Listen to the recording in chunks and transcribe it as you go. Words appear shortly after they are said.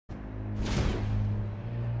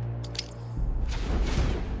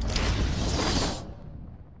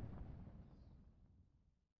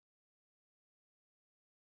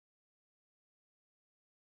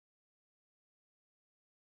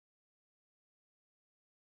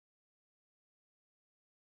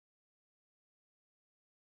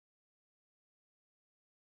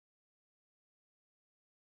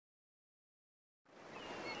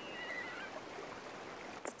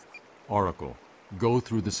Oracle, go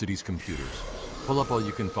through the city's computers. Pull up all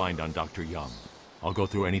you can find on Dr. Young. I'll go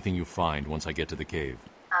through anything you find once I get to the cave.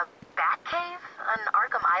 A bat cave? On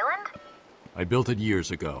Arkham Island? I built it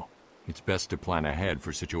years ago. It's best to plan ahead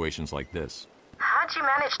for situations like this. How'd you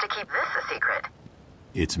manage to keep this a secret?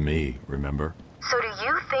 It's me, remember? So do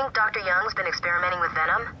you think Dr. Young's been experimenting with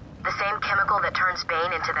venom? The same chemical that turns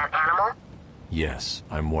Bane into that animal? Yes,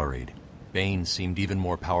 I'm worried. Bane seemed even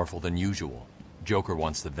more powerful than usual. Joker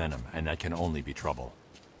wants the venom, and that can only be trouble.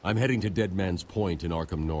 I'm heading to Dead Man's Point in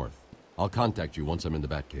Arkham North. I'll contact you once I'm in the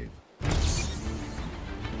Batcave.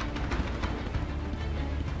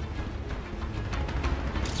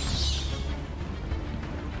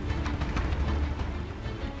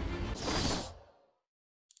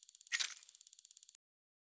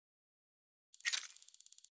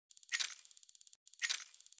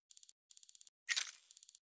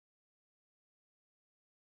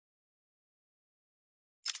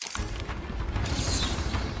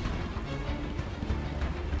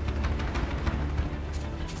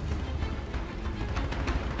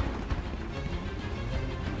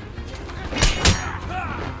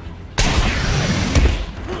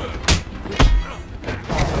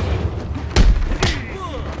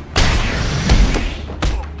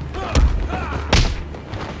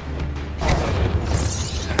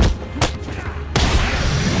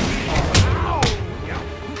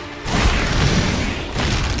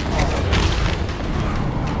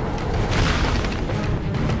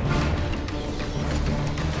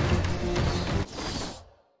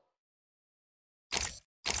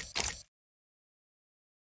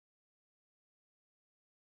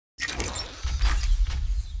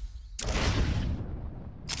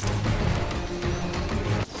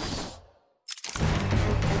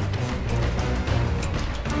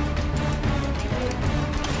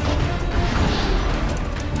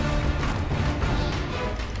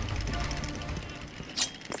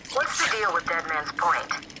 Dead Man's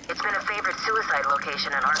Point. It's been a favorite suicide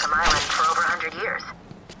location on Arkham Island for over 100 years.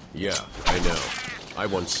 Yeah, I know. I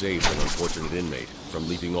once saved an unfortunate inmate from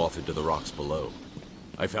leaping off into the rocks below.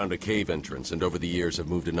 I found a cave entrance and over the years have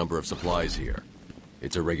moved a number of supplies here.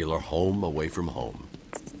 It's a regular home away from home.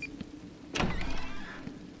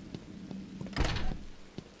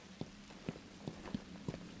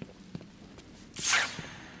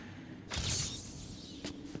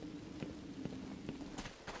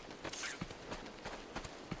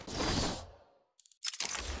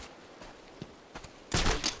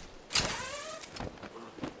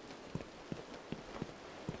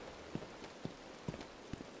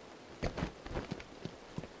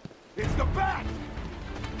 It's the bat!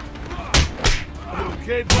 You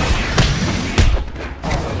okay, buddy?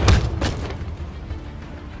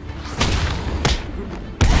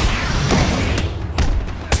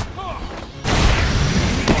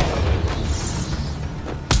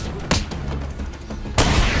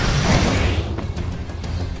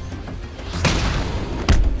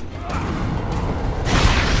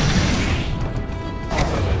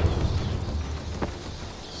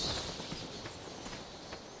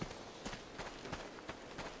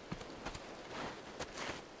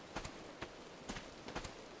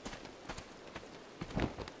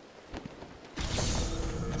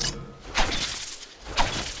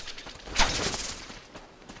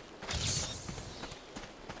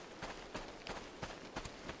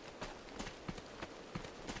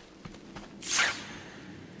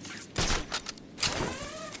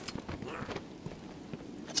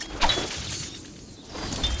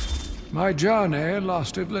 My journey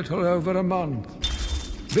lasted little over a month,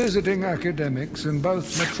 visiting academics in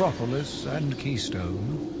both Metropolis and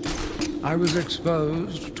Keystone. I was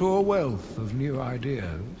exposed to a wealth of new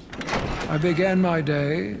ideas. I began my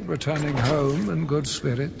day returning home in good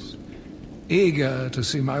spirits, eager to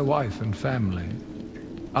see my wife and family.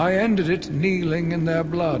 I ended it kneeling in their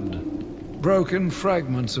blood, broken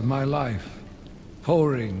fragments of my life,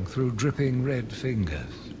 pouring through dripping red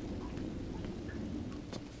fingers.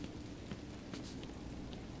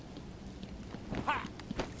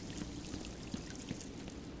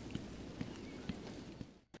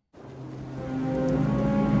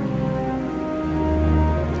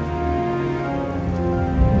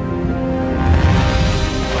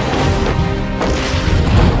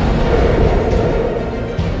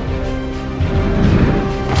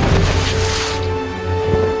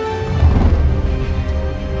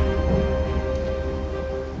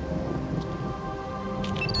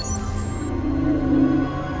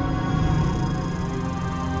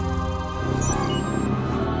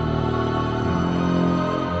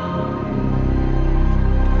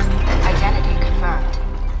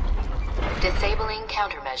 Disabling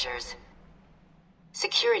countermeasures.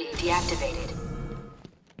 Security deactivated.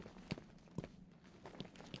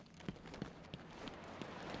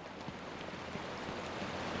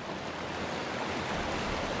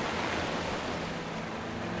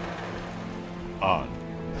 On.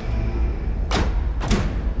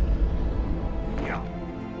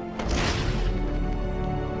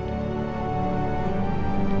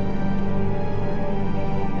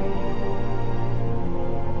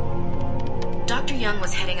 Dr. Young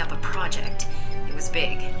was heading up a project. It was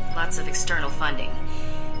big, lots of external funding.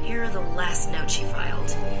 Here are the last notes she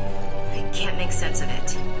filed. I can't make sense of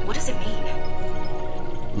it. What does it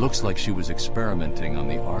mean? Looks like she was experimenting on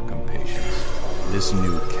the Arkham patients. This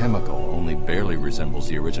new chemical only barely resembles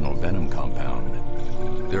the original venom compound.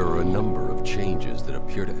 There are a number of changes that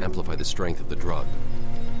appear to amplify the strength of the drug.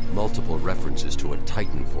 Multiple references to a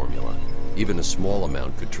Titan formula. Even a small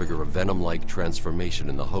amount could trigger a venom-like transformation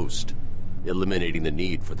in the host, eliminating the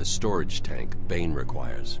need for the storage tank Bane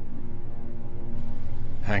requires.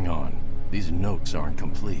 Hang on. These notes aren't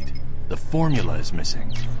complete. The formula is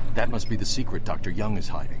missing. That must be the secret Dr. Young is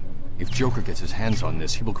hiding. If Joker gets his hands on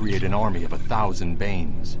this, he will create an army of 1,000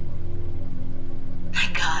 Banes. My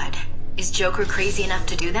God. Is Joker crazy enough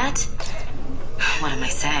to do that? What am I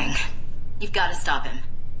saying? You've got to stop him.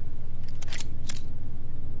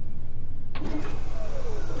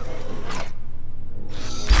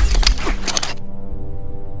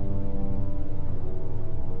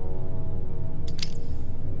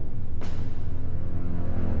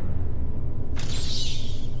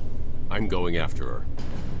 I'm going after her.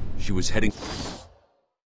 She was heading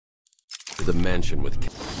to the mansion with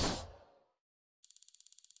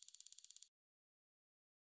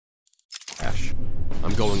cash.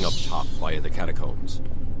 I'm going up top via the catacombs.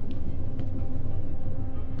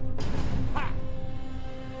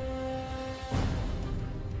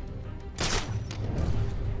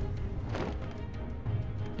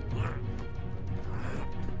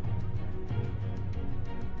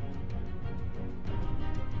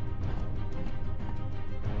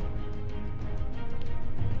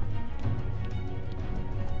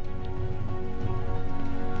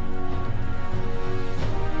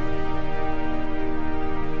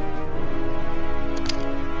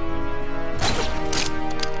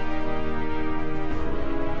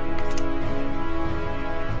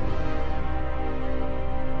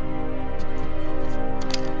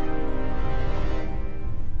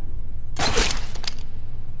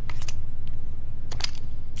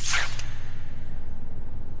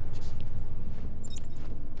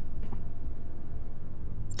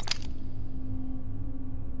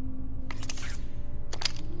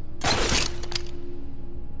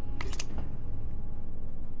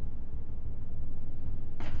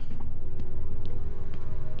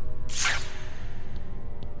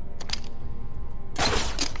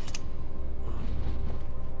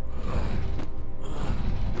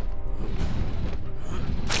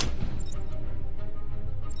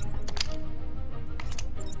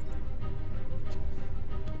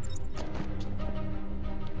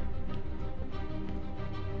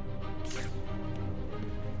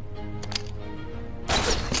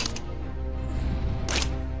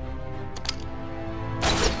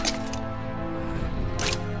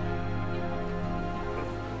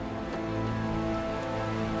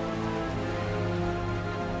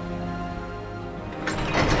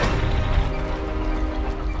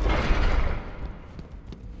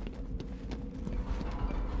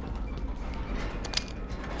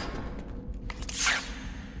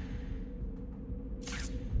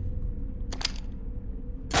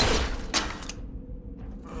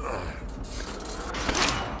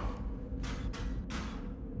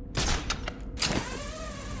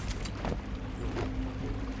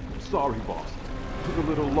 Sorry, boss. Took a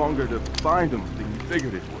little longer to find them than you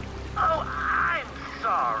figured it would. Oh, I'm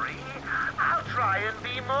sorry. I'll try and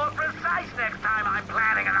be more precise next time I'm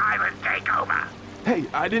planning an island takeover. Hey,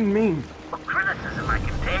 I didn't mean... Well, criticism I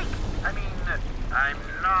can take. I mean, I'm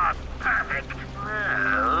not perfect.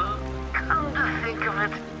 Well, come to think of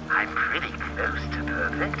it, I'm pretty close to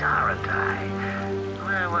perfect, aren't I?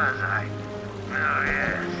 Where was I? Oh,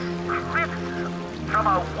 yes. Criticism from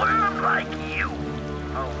a worm like you.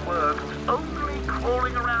 A worm who's only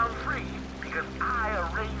crawling around free because I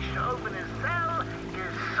arranged to open his cell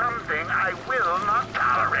is something I will not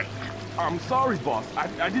tolerate. I'm sorry, boss.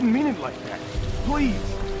 I didn't mean it like that. Please.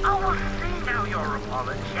 Oh, we'll see now you're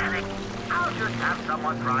apologetic. I'll just have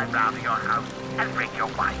someone drive round to your house and bring your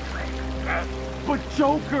wife's legs, okay? But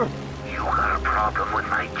Joker... You got a problem with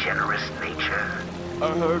my generous nature?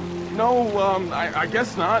 No, I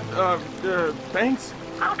guess not. Thanks?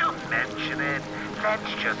 Oh, don't mention it.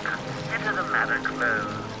 Let's just consider the matter closed.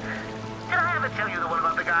 Did I ever tell you the one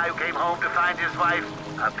about the guy who came home to find his wife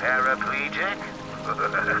a paraplegic?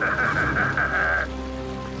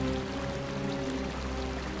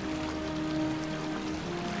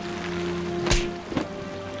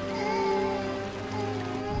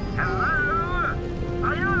 Hello?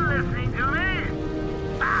 Are you listening to me?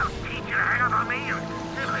 I'll teach you to hang up on me, you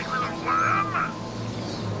silly little worm!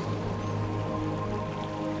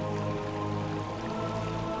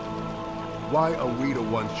 Why are we the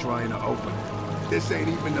ones trying to open it? This ain't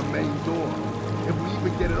even the main door. If we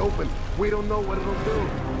even get it open, we don't know what it'll do.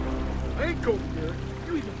 I ain't going near it.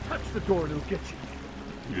 You even touch the door and it'll get you.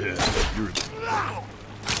 Yeah, you're...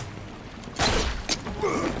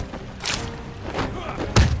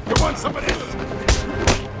 You want some of this?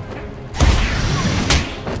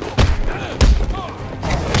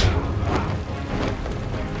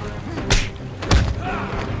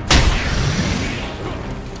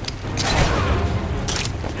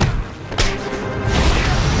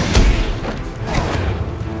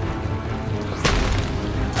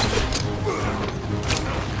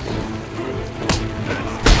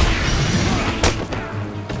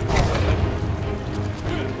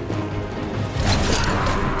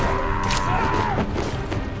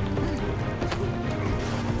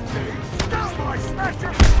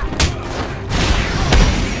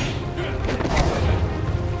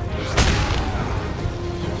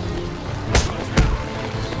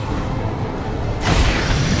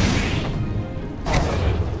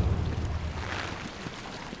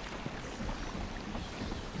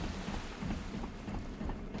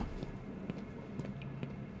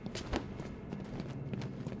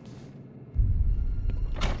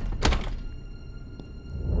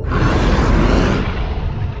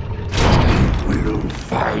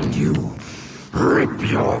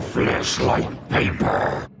 Flesh like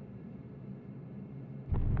paper.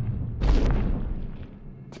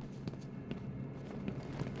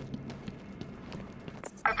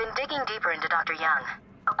 I've been digging deeper into Dr. Young.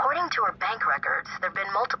 According to her bank records, there have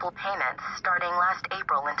been multiple payments starting last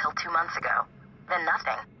April until 2 months ago. Then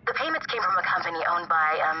nothing. The payments came from a company owned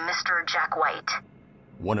by Mr. Jack White.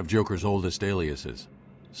 One of Joker's oldest aliases.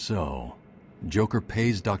 So, Joker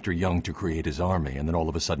pays Dr. Young to create his army, and then all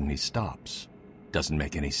of a sudden he stops. Doesn't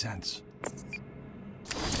make any sense. Is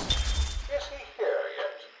he here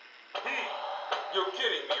yet? You're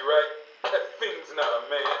kidding me, right? That thing's not a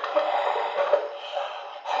man.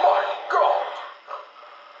 My God!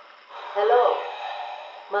 Hello.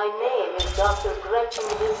 My name is Dr. Gretchen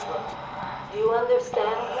Lisbon. Do you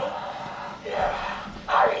understand me? Yeah,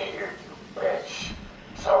 I hear you, bitch.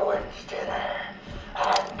 So when's dinner?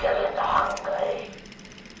 I'm getting hungry.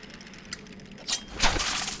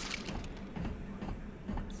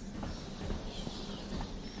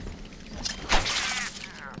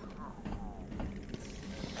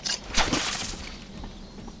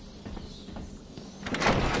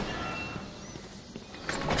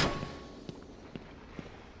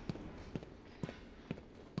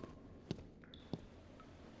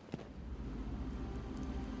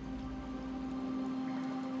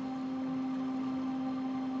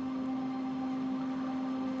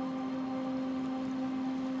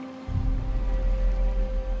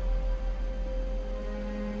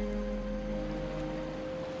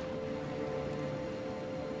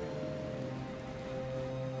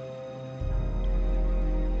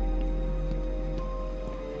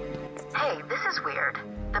 Hey, this is weird.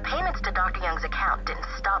 The payments to Dr. Young's account didn't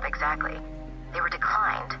stop exactly. They were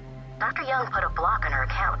declined. Dr. Young put a block on her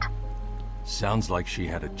account. Sounds like she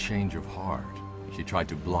had a change of heart. She tried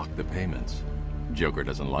to block the payments. Joker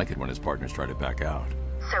doesn't like it when his partners try to back out.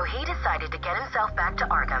 So he decided to get himself back to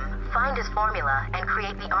Arkham, find his formula, and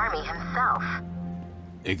create the army himself.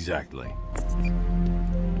 Exactly.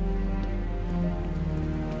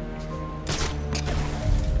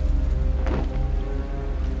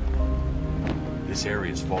 This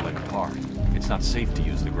area is falling apart. It's not safe to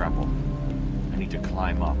use the grapple. I need to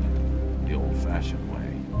climb up the old-fashioned way.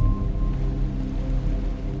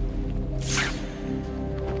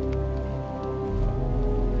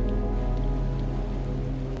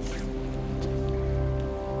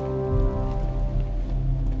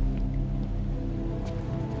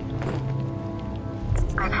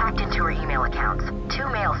 I've hacked into her email accounts. 2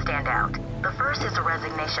 mails stand out. The first is a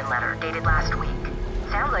resignation letter dated last week.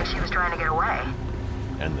 Sounds like she was trying to get away.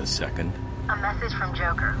 And the second? A message from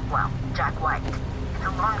Joker. Well, Jack White. It's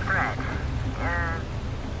a long thread.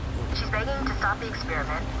 She's begging to stop the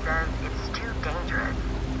experiment. Says it's too dangerous.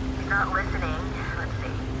 He's not listening. Let's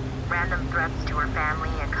see. Random threats to her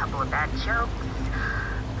family, a couple of bad jokes,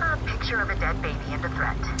 a picture of a dead baby and a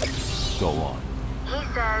threat. Go on. He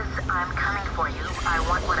says, I'm coming for you, I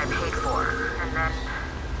want what I paid for, and then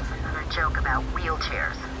another joke about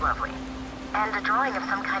wheelchairs, lovely. And a drawing of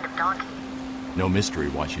some kind of donkey. No mystery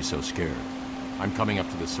why she's so scared. I'm coming up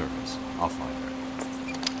to the surface. I'll find her.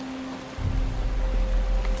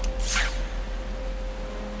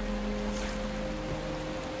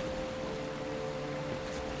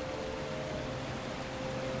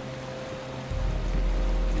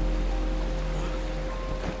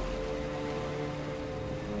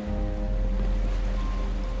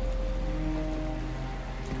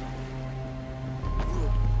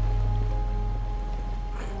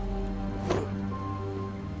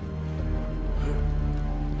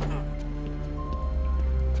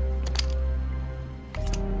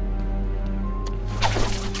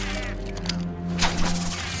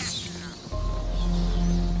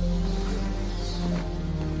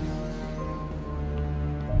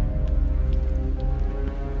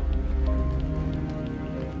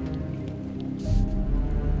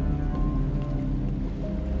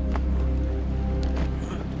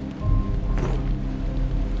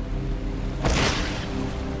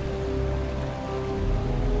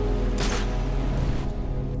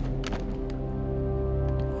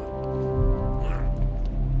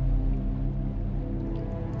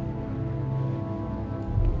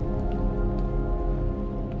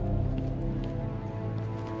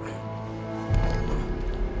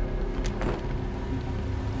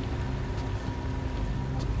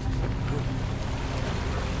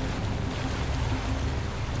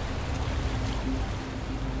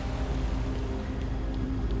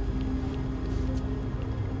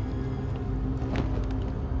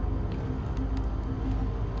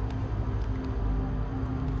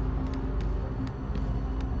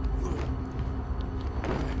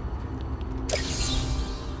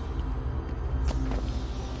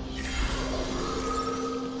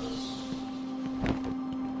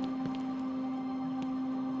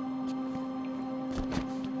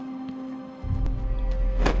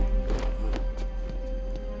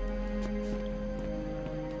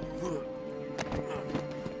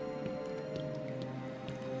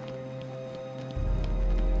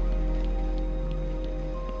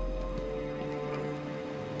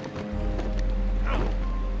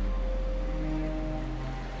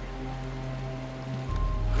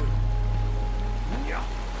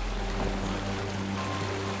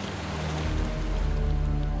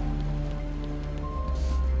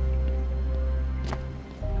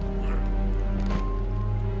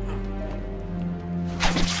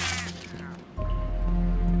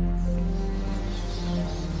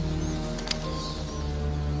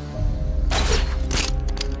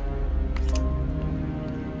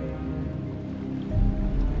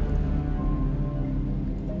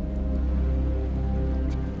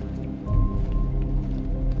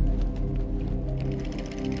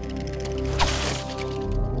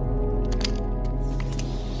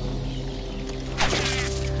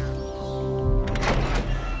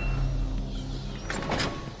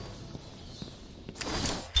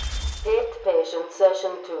 Patient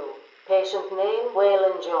Session 2. Patient name,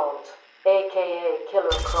 Waylon Jones, a.k.a. Killer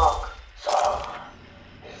Croc. So,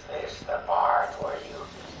 is this the part where you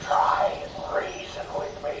try and reason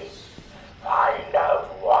with me? Find out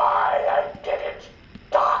why I did it,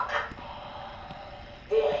 Doc?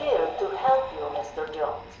 We're here to help you, Mr.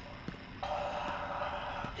 Jones.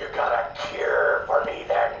 You got a cure for me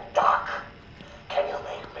then, Doc? Can you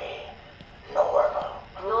make me normal?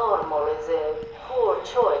 Normal is a poor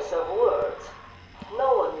choice of words.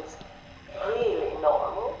 No one's really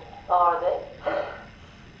normal, are they?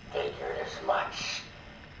 Figured as much.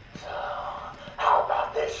 So,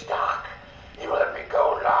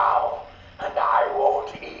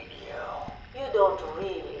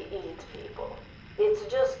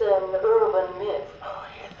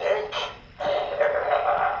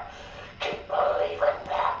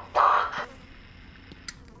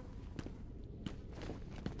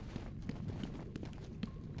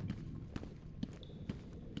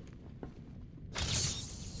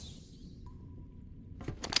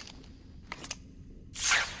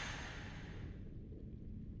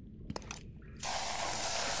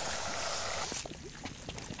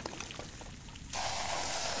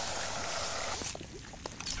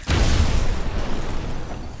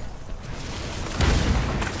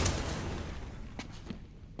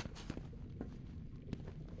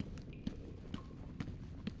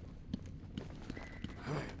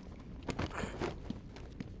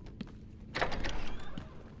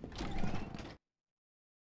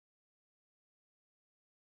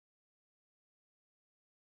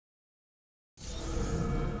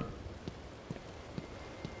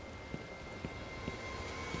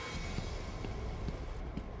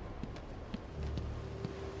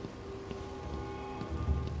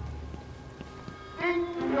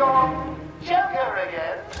 Joker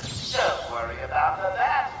again? Don't worry about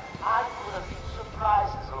that. I put a few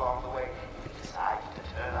surprises along the way. You decided to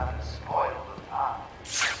turn up and spoil the fun.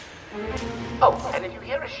 Oh, and if you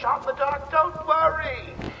hear a shot in the dark, don't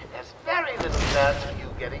worry. There's very little chance of you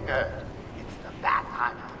getting hurt. It's the bat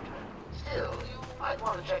I'm after. Still, you might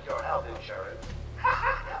want to check your health insurance.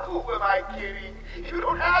 Who am I kidding? You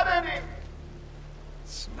don't have any.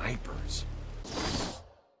 Snipers.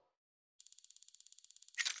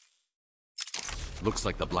 Looks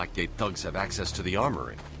like the Blackgate thugs have access to the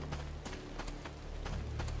armory.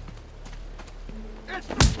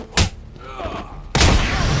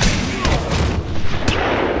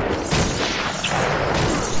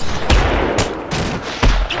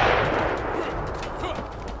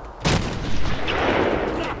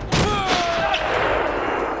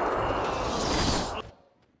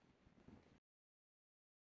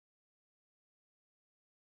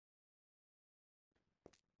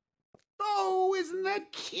 Oh, isn't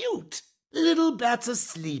that cute? Little bats are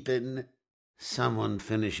sleeping. Someone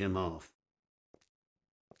finish him off.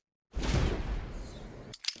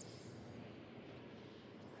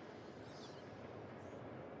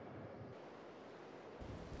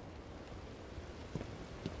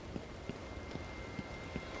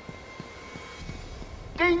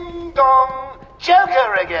 Ding dong!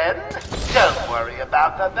 Joker again? Don't worry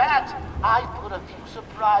about the bat. I put a few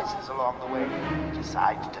surprises along the way. You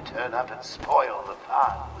decided to turn up and spoil the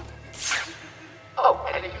fun. Oh,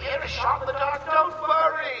 and if you hear a shot in the dark, don't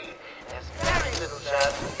worry. There's very little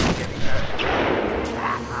chance of you getting hurt.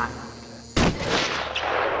 That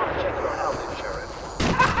I want to check your health insurance.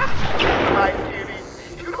 My kitty,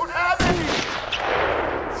 you don't have any.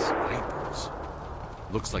 Snipers.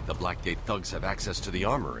 Looks like the Blackgate thugs have access to the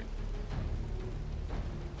armory.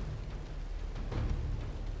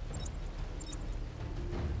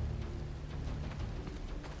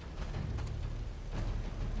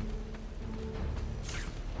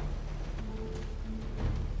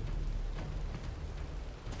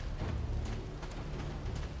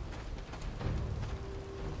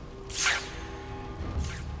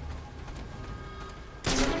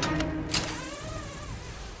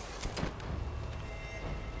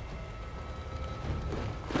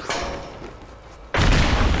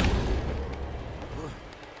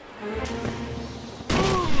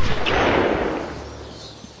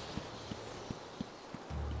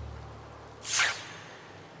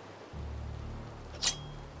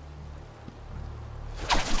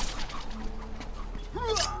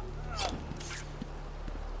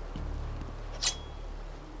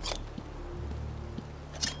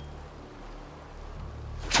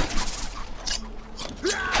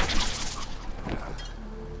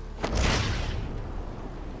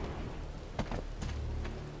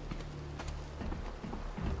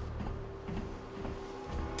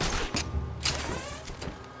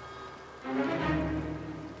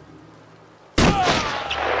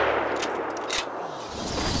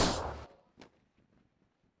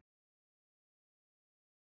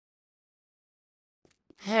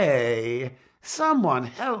 Hey, someone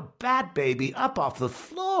help Bat Baby up off the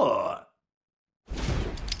floor.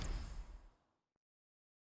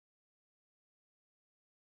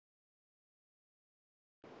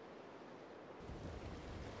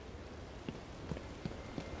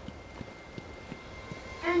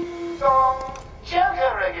 Ding dong!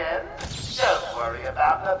 Joker again? Don't worry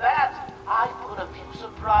about the bat. I put a few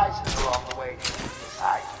surprises along the way. You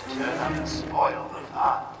decided to turn up and spoil the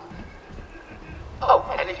fun.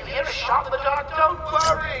 Oh, and if you hear a shot in the dark, don't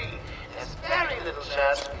worry. There's very little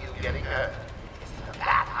chance of you getting hurt. It's the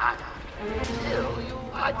bat I'm after. Still, you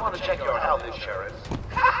might want to check your health insurance.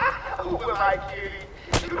 Who am I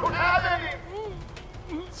kidding? You don't have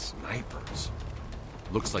any. Snipers.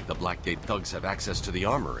 Looks like the Blackgate thugs have access to the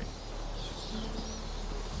armory.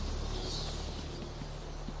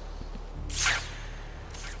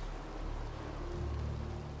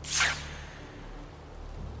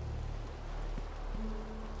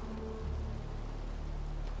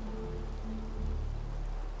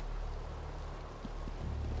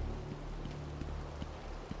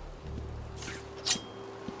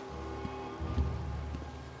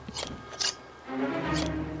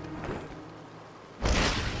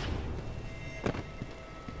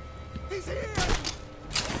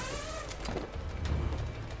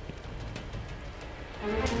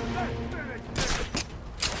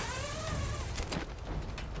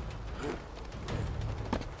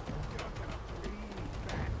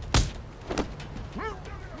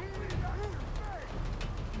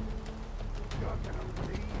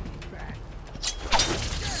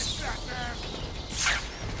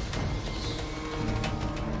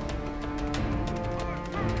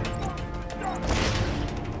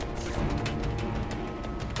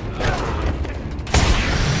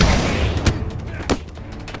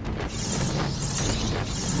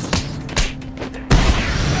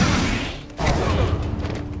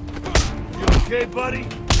 okay, buddy?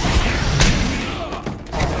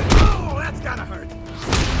 Oh, that's gotta hurt.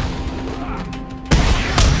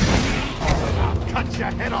 I'll cut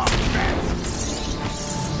your head off, Vance.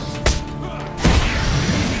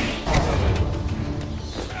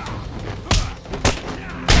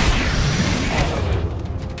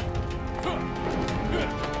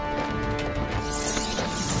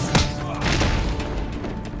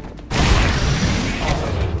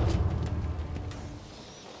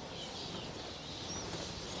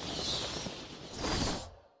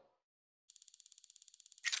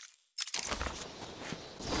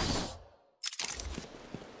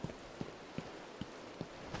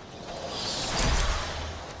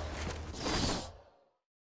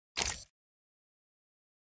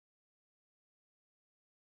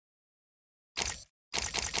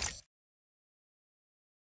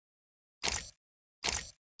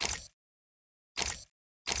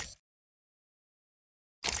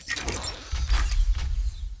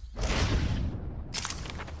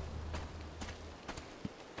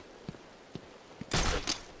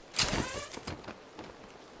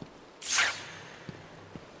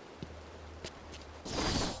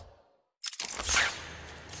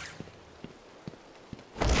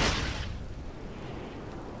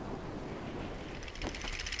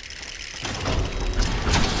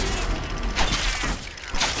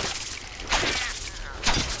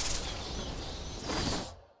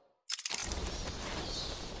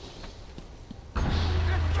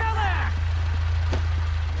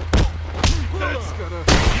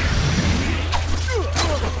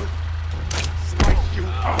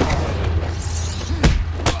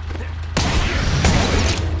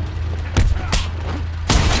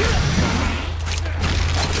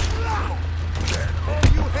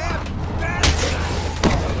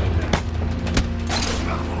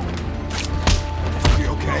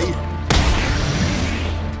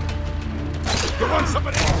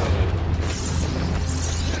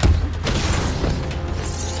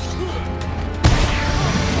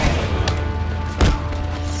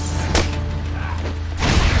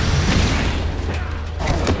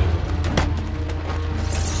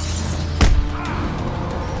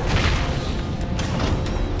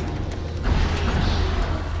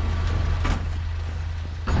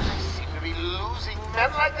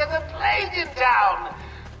 Like there's a plague in town.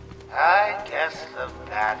 I guess the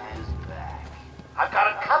bat is back. I've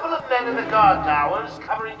got a couple of men in the guard towers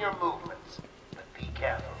covering your movements. But be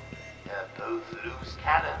careful. They're both loose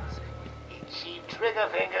cannons, itchy trigger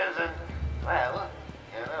fingers, and, well,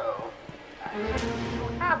 you know, accidents do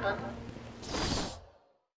happen.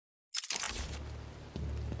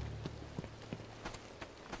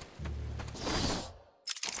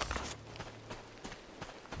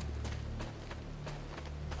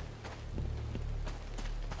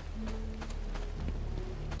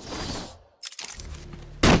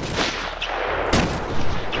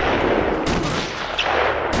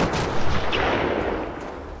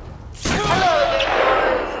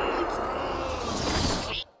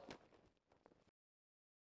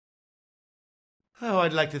 Oh,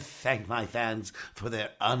 I'd like to thank my fans for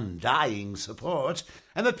their undying support,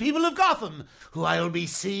 and the people of Gotham, who I'll be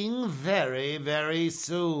seeing very, very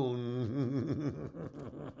soon.